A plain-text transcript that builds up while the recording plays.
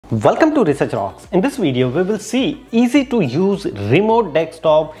Welcome to Research Rocks. In this video, we will see easy to use remote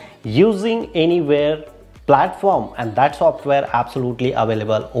desktop using AnyViewer platform, and that software absolutely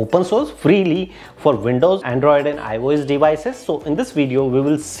available open source freely for Windows, Android and iOS devices. So in this video, we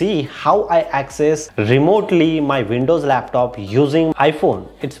will see how I access remotely my Windows laptop using iPhone.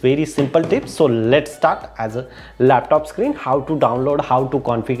 It's very simple tips. So let's start. As a laptop screen, how to download, how to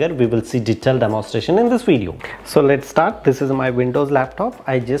configure, we will see detailed demonstration in this video. So let's start. This is my Windows laptop.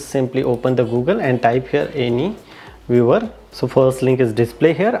 I just simply open the Google and type here AnyViewer. So first link is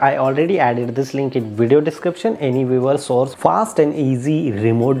display here. I already added this link in video description. AnyViewer source fast and easy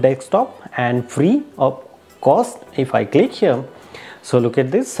remote desktop and free of cost. If I click here, so look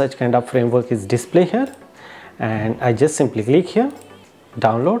at this, such kind of framework is display here, and I just simply click here,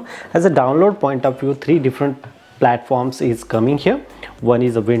 download. As a download point of view, three different platforms is coming here. One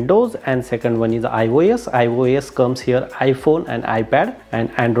is a Windows and second one is iOS. iOS comes here iPhone and iPad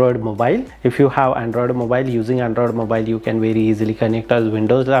and Android mobile. If you have Android mobile, using Android mobile you can very easily connect as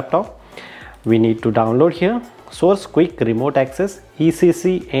Windows laptop. We need to download here. Source quick remote access,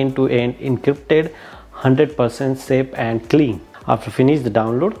 ECC end-to-end encrypted, 100% safe and clean. After finish the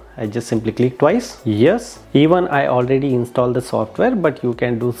download, I just simply click twice. Yes, even I already installed the software, but you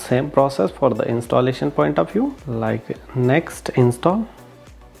can do same process for the installation point of view, like next, install,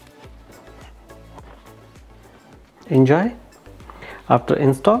 enjoy. After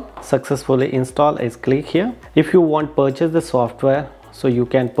install, successfully install, is click here. If you want purchase the software, so you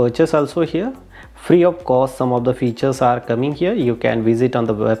can purchase also here free of cost. Some of the features are coming here. You can visit on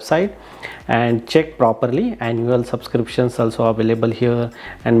the website and check properly. Annual subscriptions also available here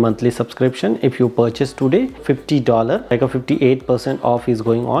and monthly subscription. If you purchase today, $50, like a 58% off is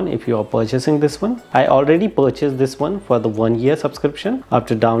going on if you are purchasing this one. I already purchased this one for the 1 year subscription.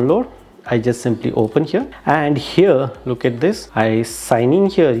 After download, I just simply open here, and here look at this. I sign in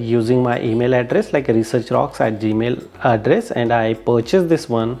here using my email address, like a researchrocks@gmail address, and I purchased this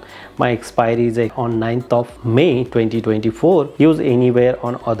one. My expiry is on 9th of May 2024. Use anywhere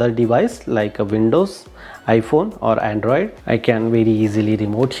on other device like a Windows, iPhone or Android. I can very easily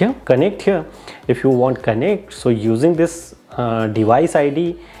remote here, connect here. If you want connect, so using this device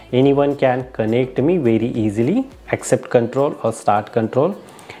ID, anyone can connect me very easily. Accept control or start control.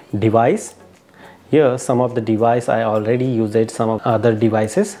 Device, here some of the device I already used, some of other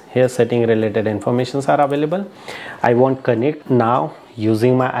devices here, setting related informations are available. I want connect now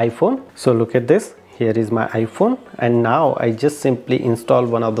using my iPhone. So look at this, here is my iPhone, and now I just simply install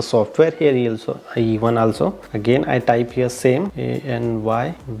one of the software here also, also. Again I type here same,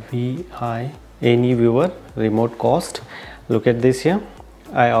 AnyViewer remote cost. Look at this here,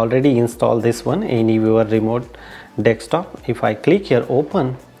 I already installed this one, AnyViewer remote desktop. If I click here,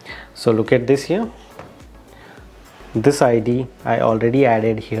 open, so look at this here, this ID I already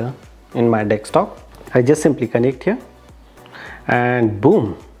added here in my desktop. I just simply connect here and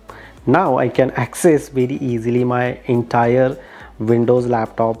boom, now I can access very easily my entire Windows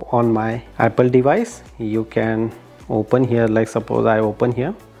laptop on my Apple device. You can open here, like suppose I open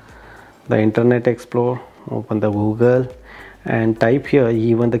here the Internet Explorer, open the Google and type here,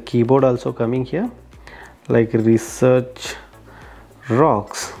 even the keyboard also coming here, like Research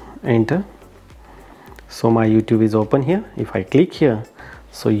Rocks, enter. So my YouTube is open here. If I click here,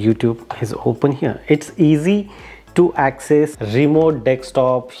 so YouTube is open here. It's easy to access remote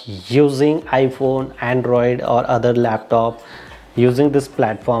desktop using iPhone, Android or other laptop using this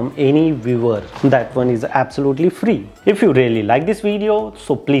platform AnyViewer. That one is absolutely free. If you really like this video,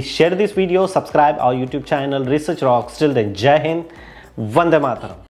 so please share this video, subscribe our YouTube channel Research Rocks. Till then, Jai Hind, Vande Mataram.